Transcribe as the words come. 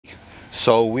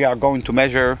So we are going to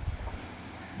measure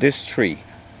this tree.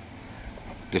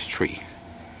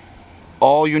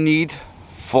 All you need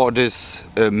for this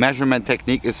measurement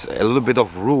technique is a little bit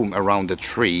of room around the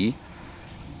tree,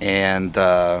 and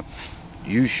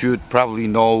you should probably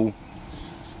know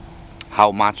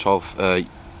how much of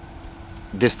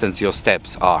distance your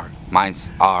steps are. Mine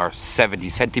are 70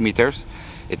 centimeters.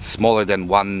 It's smaller than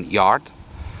 1 yard,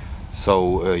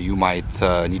 so you might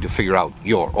need to figure out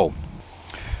your own.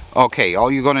 Okay, all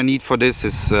you're gonna need for this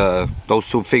is those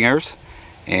 2 fingers,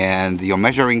 and your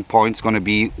measuring point is gonna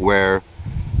be where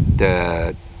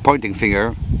the pointing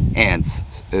finger ends.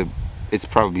 It's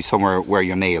probably somewhere where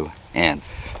your nail ends.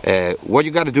 What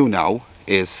you gotta do now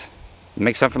is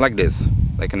make something like this,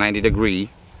 like a 90 degree,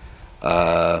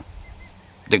 and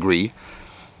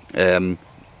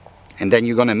then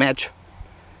you're gonna match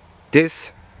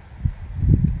this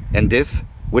and this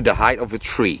with the height of the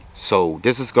tree. So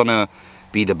this is gonna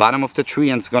be the bottom of the tree,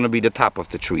 and it's gonna be the top of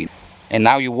the tree. And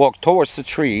now you walk towards the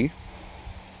tree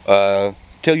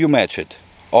till you match it,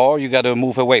 or you gotta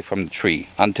move away from the tree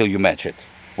until you match it.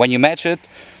 When you match it,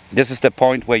 this is the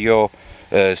point where you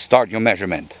start your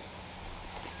measurement.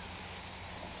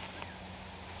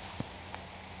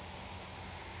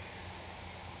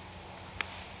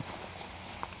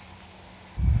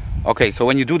 Okay, so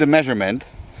when you do the measurement,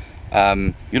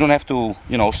 you don't have to,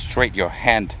 straight your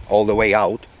hand all the way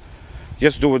out.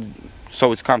 Just do it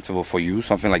so it's comfortable for you,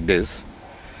 something like this.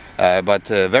 But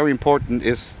very important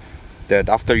is that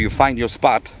after you find your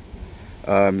spot,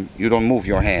 you don't move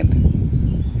your hand.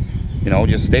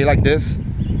 Just stay like this,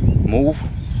 move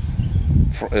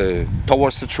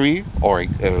towards the tree or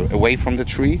away from the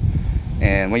tree.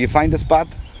 And when you find the spot,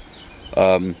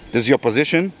 this is your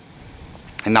position.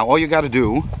 And now all you got to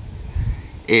do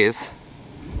is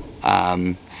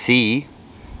see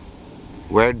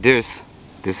where this,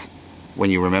 when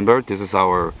you remember, this is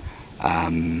our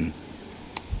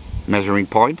measuring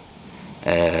point.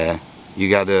 You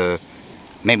gotta,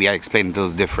 maybe I explain it a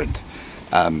little different.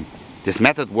 This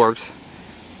method works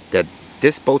that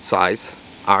both sides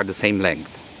are the same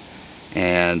length,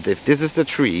 and if this is the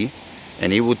tree,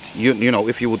 and it would,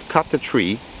 if you would cut the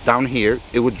tree down here,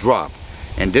 it would drop,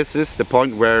 and this is the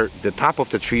point where the top of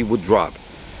the tree would drop.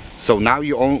 So now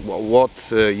you own what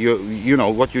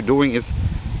what you're doing is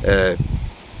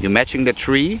you're matching the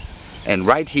tree, and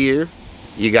right here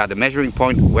you got the measuring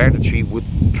point where the tree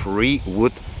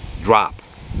would drop.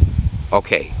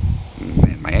 Okay,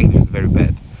 man, my English is very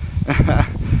bad.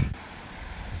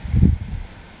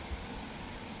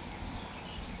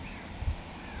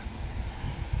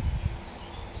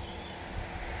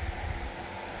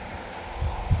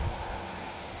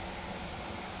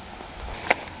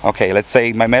 Okay, let's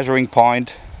say my measuring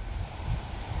point,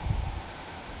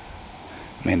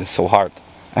 man, it's so hard.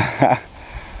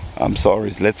 I'm sorry.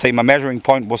 Let's say my measuring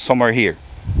point was somewhere here,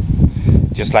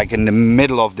 just like in the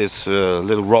middle of this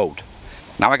little road.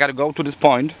 Now I got to go to this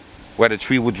point where the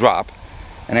tree would drop,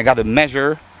 and I got to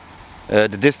measure the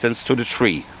distance to the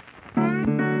tree.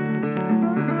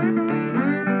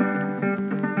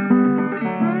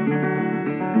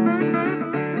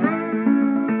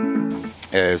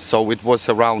 So it was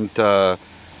around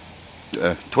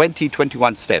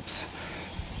 21 steps.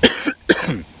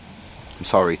 I'm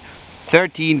sorry,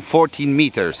 13-14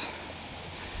 meters.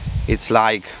 It's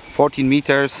like 14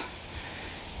 meters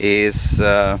is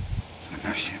 14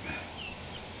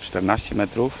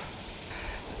 metrów.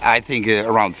 I think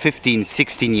around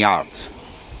 15-16 yards.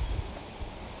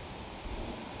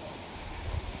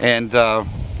 And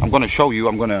I'm gonna show you,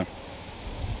 I'm gonna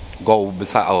go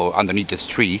beside or underneath this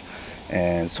tree,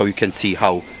 and so you can see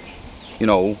how,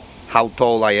 how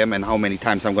tall I am and how many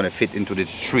times I'm gonna fit into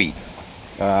this tree.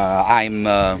 I'm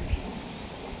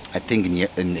I think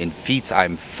in feet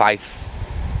I'm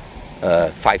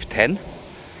 5'10",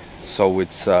 so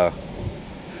it's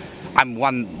I'm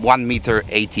 1 meter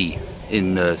 80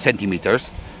 in centimeters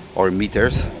or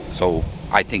meters, so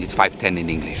I think it's 5'10" in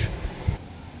English.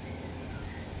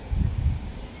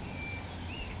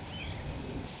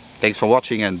 Thanks for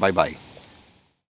watching, and bye bye.